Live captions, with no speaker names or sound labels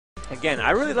Again,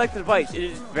 I really like the device. It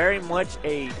is very much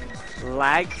a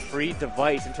lag-free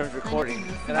device in terms of recording.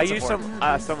 I used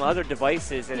some other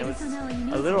devices and it was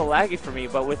a little laggy for me,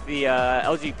 but with the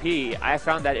LGP, I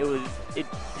found that it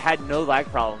had no lag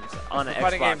problems on an Xbox.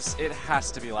 Fighting games, it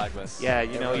has to be lagless. Yeah,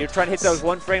 you know, you're trying to hit those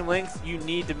one-frame lengths, you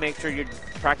need to make sure you're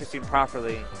practicing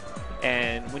properly.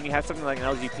 And when you have something like an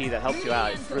LGP that helps you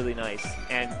out, it's really nice.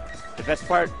 And the best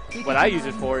part, what I use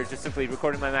it for, is just simply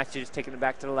recording my matches, taking it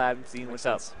back to the lab, and seeing what's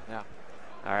up. Yeah.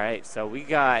 All right, so we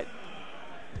got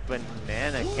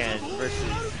Bananaken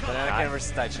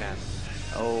versus Daichan.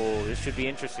 Oh, this should be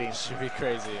interesting. This should be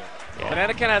crazy. Yeah.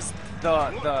 Bananaken has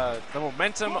the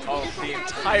momentum of the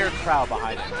entire crowd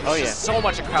behind him. Oh yeah. So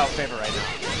much a crowd favorite right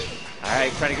now. All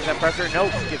right, trying to get that pressure.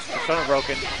 Nope, gets Persona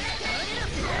broken.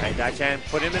 All right, Daichan,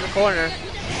 put him in the corner.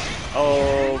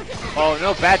 Oh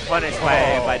no, bad punish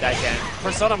by Daichan.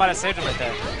 Persona might have saved him right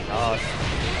there. Oh.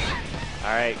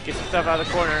 All right, get some stuff out of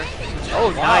the corner.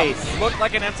 Oh, wow. Nice. Looked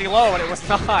like an empty low, and it was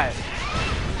not.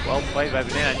 Well played by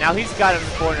Banana. Now he's got him in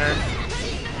the corner.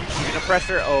 Keeping the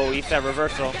pressure. Oh, he's that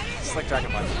reversal. Slick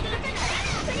Dragon Punch.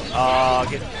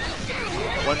 Get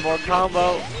one more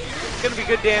combo. It's going to be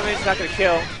good damage, not going to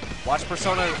kill. Watch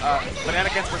Persona.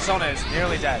 Bananaken's Persona is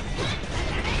nearly dead.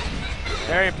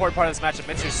 Very important part of this matchup.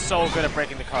 Mitsu's so good at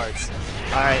breaking the cards.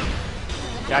 All right.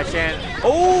 Daichan.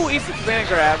 Oh, he's the man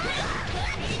grab.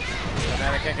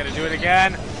 Bananaken gonna do it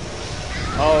again.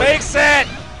 Oh, makes it!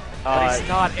 But he's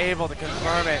not able to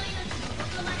confirm it.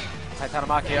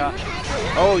 Titanomakia.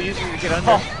 Oh, using to get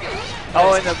under.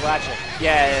 Oh, and the tragic.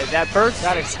 Yeah, that burst.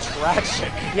 That is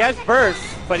tragic. He has burst,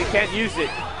 but he can't use it.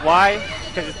 Why?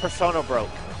 Because his Persona broke.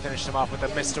 Finish him off with a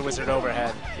Mr. Wizard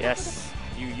overhead. Yes.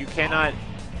 You cannot.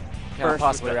 Can't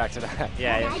possibly react to that.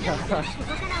 Yeah.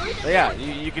 But yeah,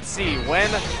 you can see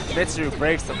when Mitsu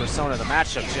breaks the Persona, the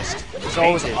matchup just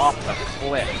goes off the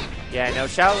cliff. Yeah, no,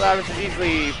 Shadow Labyrinth is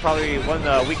easily probably one of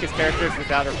the weakest characters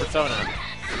without her Persona.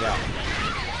 Yeah.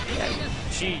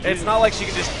 It's not like she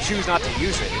can just choose not to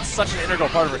use it. It's such an integral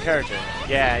part of her character.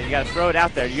 Yeah, you got to throw it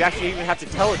out there. You actually even have to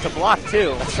tell it to block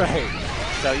too. That's right.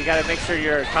 So you got to make sure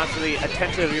you're constantly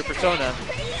attentive to your Persona.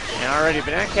 And already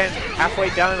Bananaken halfway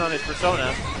down on his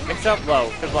Persona. Mix up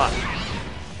low. Good block.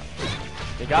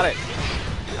 They got it.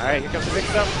 All right, here comes the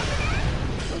mix up.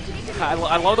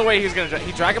 I love the way he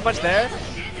Dragon Punch there.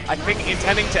 I think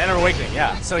intending to enter Awakening,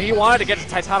 yeah. So he wanted to get to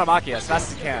Titanomakia as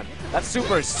fast as he can. That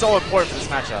super is so important for this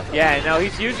matchup. Yeah, no,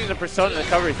 he's using the Persona to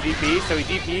cover his DP, so he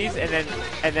DPs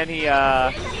and then he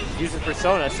uses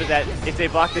Persona so that if they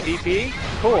block the DP,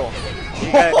 cool.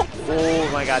 Oh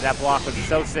my god, that block was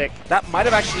so sick. That might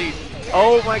have actually.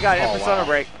 Oh my god, Persona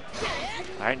break.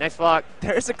 All right, nice block.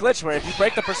 There's a glitch where if you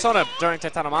break the Persona during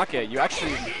Titanomakia, you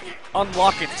actually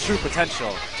unlock its true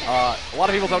potential. A lot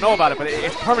of people don't know about it, but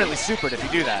it's permanently supered if you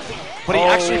do that. But he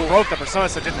actually broke the Persona,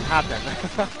 so it didn't happen.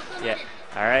 Yeah.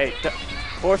 All right.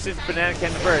 Forces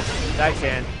Bananaken to burst.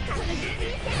 Daichan.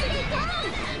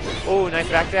 Oh, nice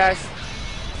backdash.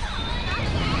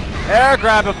 Air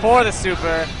grab before the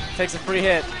super. Takes a free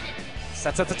hit.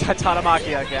 Sets up the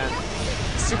Titanomakia again.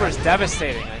 The super is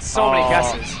devastating. So many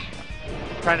guesses.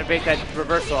 Trying to bait that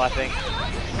reversal, I think.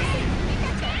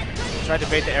 Tried to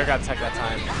bait the air grab tech that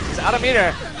time. He's out of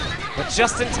meter, but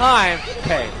just in time.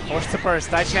 Okay, forced to burst.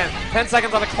 Daichan, 10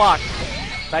 seconds on the clock.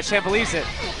 Daichan believes it.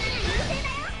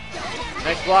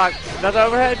 Nice block. Another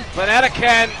overhead.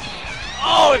 Bananaken.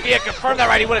 Oh, if he had confirmed that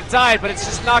right, he would have died, but it's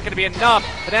just not going to be enough.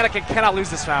 Bananaken cannot lose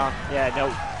this round. Yeah,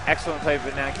 no. Excellent play by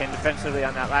Bananaken defensively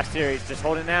on that last series. Just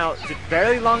holding out. Just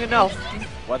barely long enough.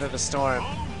 Weather the storm.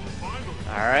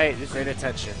 All right. Just great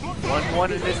attention.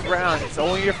 1-1 in this round. It's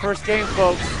only your first game,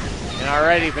 folks. And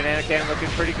already Bananaken looking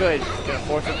pretty good. Gonna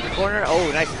force him to the corner.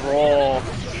 Oh, nice roll.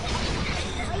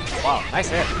 Wow, nice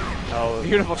hit. Oh,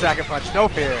 beautiful Dragon Punch. No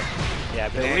fear. Yeah,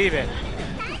 believe it.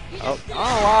 Oh,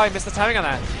 wow, he missed the timing on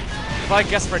that. Probably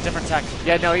guessed for a different tech.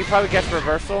 Yeah, no, he probably guessed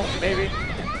reversal, maybe.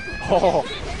 Oh,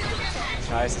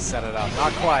 tries to set it up.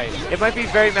 Not quite. It might be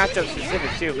very matchup specific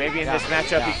too. Maybe in this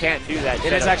matchup he can't do that.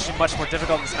 It is actually much more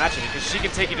difficult in this matchup because she can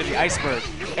take you to the iceberg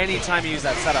anytime you use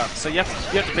that setup. So you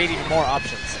have to bait even more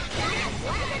options.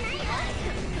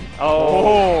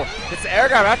 Oh, it's the air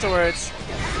grab afterwards.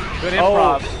 Good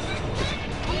improv.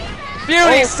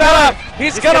 Beauty setup.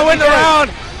 He's gonna win the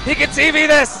round. He can TV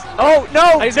this. Oh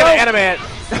no! He's gonna animate it.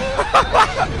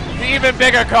 The even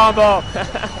bigger combo.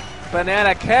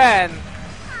 Bananaken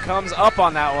comes up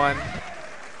on that one.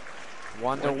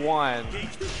 1-1.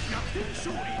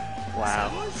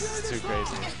 Wow. This is too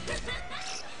crazy.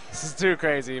 This is too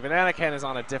crazy. Bananaken is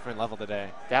on a different level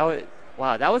today.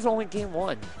 Wow, that was only game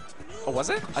one. Oh, was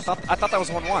it? I thought that was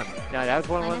 1-1. No, that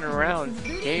was 1-1 in a round.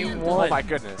 Game 1. Oh my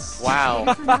goodness.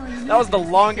 Wow. That was the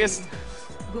longest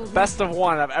best of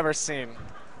 1 I've ever seen.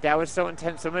 That was so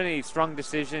intense. So many strong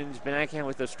decisions. Bananaken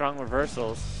with those strong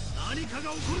reversals.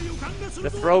 The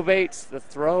throw baits, the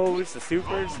throws, the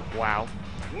supers. Wow.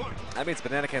 That means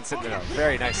Bananaken sitting in a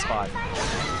very nice spot.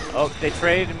 Oh, they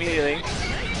trade immediately.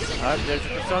 There's a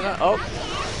persona. Oh.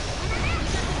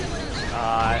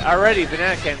 Already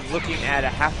Bananaken looking at a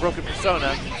half-broken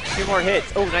persona. 2 more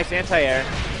hits. Oh, nice anti-air.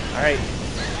 All right.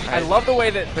 I love the way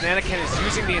that Bananaken is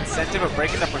using the incentive of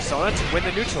breaking the persona to win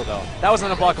the neutral, though. That was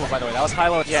an unblockable, by the way. That was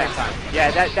high-low at the same time.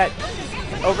 Yeah, that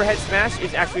overhead smash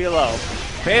is actually a low.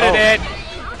 Baited it.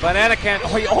 Bananaken.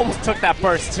 Oh, he almost took that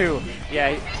burst, too.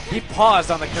 Yeah. He paused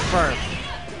on the confirm.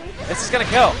 This is going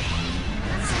to kill.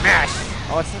 Smash.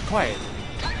 Oh, it's not quite.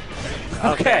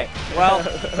 Okay. Well,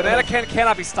 Bananaken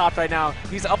cannot be stopped right now.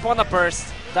 He's up on the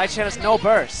burst. Daichan has no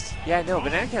burst. Yeah, no,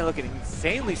 Bananaken looking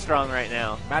insanely strong right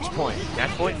now. Match point.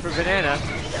 Match point for Banana.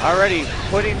 Already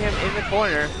putting him in the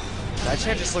corner.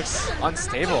 Daichan just looks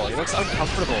unstable. He looks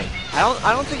uncomfortable.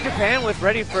 I don't think Japan was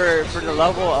ready for the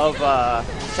level of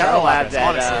Shadow Lab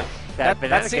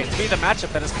that seems to be the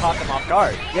matchup that has caught them off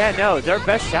guard. Yeah, no, their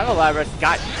best Shadow Lab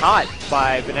got caught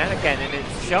by Bananaken, and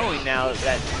it's showing now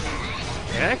that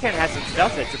Bananaken has some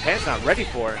stuff that Japan's not ready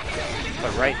for.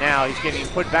 But right now, he's getting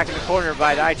put back in the corner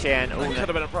by Daichan. That could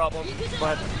have been a problem,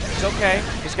 but it's okay.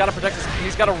 He's got to protect his.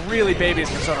 He's got to really baby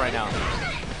his persona right now.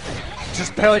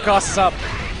 Just barely crosses up.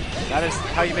 That is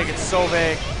how you make it so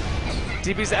vague.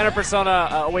 DP's Enter Persona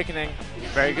Awakening.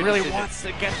 Very good. Really decision. wants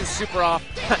to get this super off.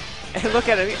 And look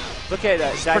at him. Look at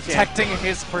Daichan. Protecting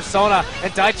his persona,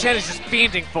 and Daichan is just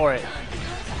fiending for it.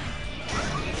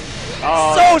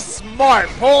 Oh. So smart!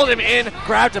 Pulled him in,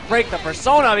 grabbed to break the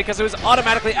persona because it was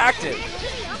automatically active.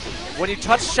 When you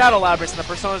touch Shadow Labyrinth and the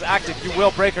persona is active, you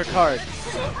will break her card.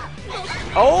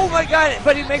 Oh my god,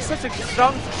 but he makes such a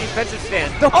strong defensive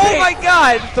stand. Oh my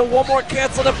god! The 1 more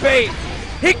cancel the bait.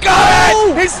 He got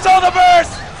it! He stole the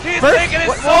burst! He's taking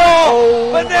his soul!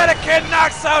 Oh. Bananaken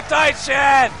knocks out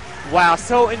Daichan! Wow,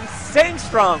 so insane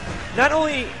strong. Not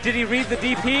only did he read the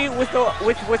DP with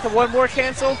the 1 more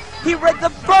cancel, he read the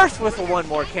burst with the 1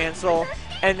 more cancel,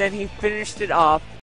 and then he finished it off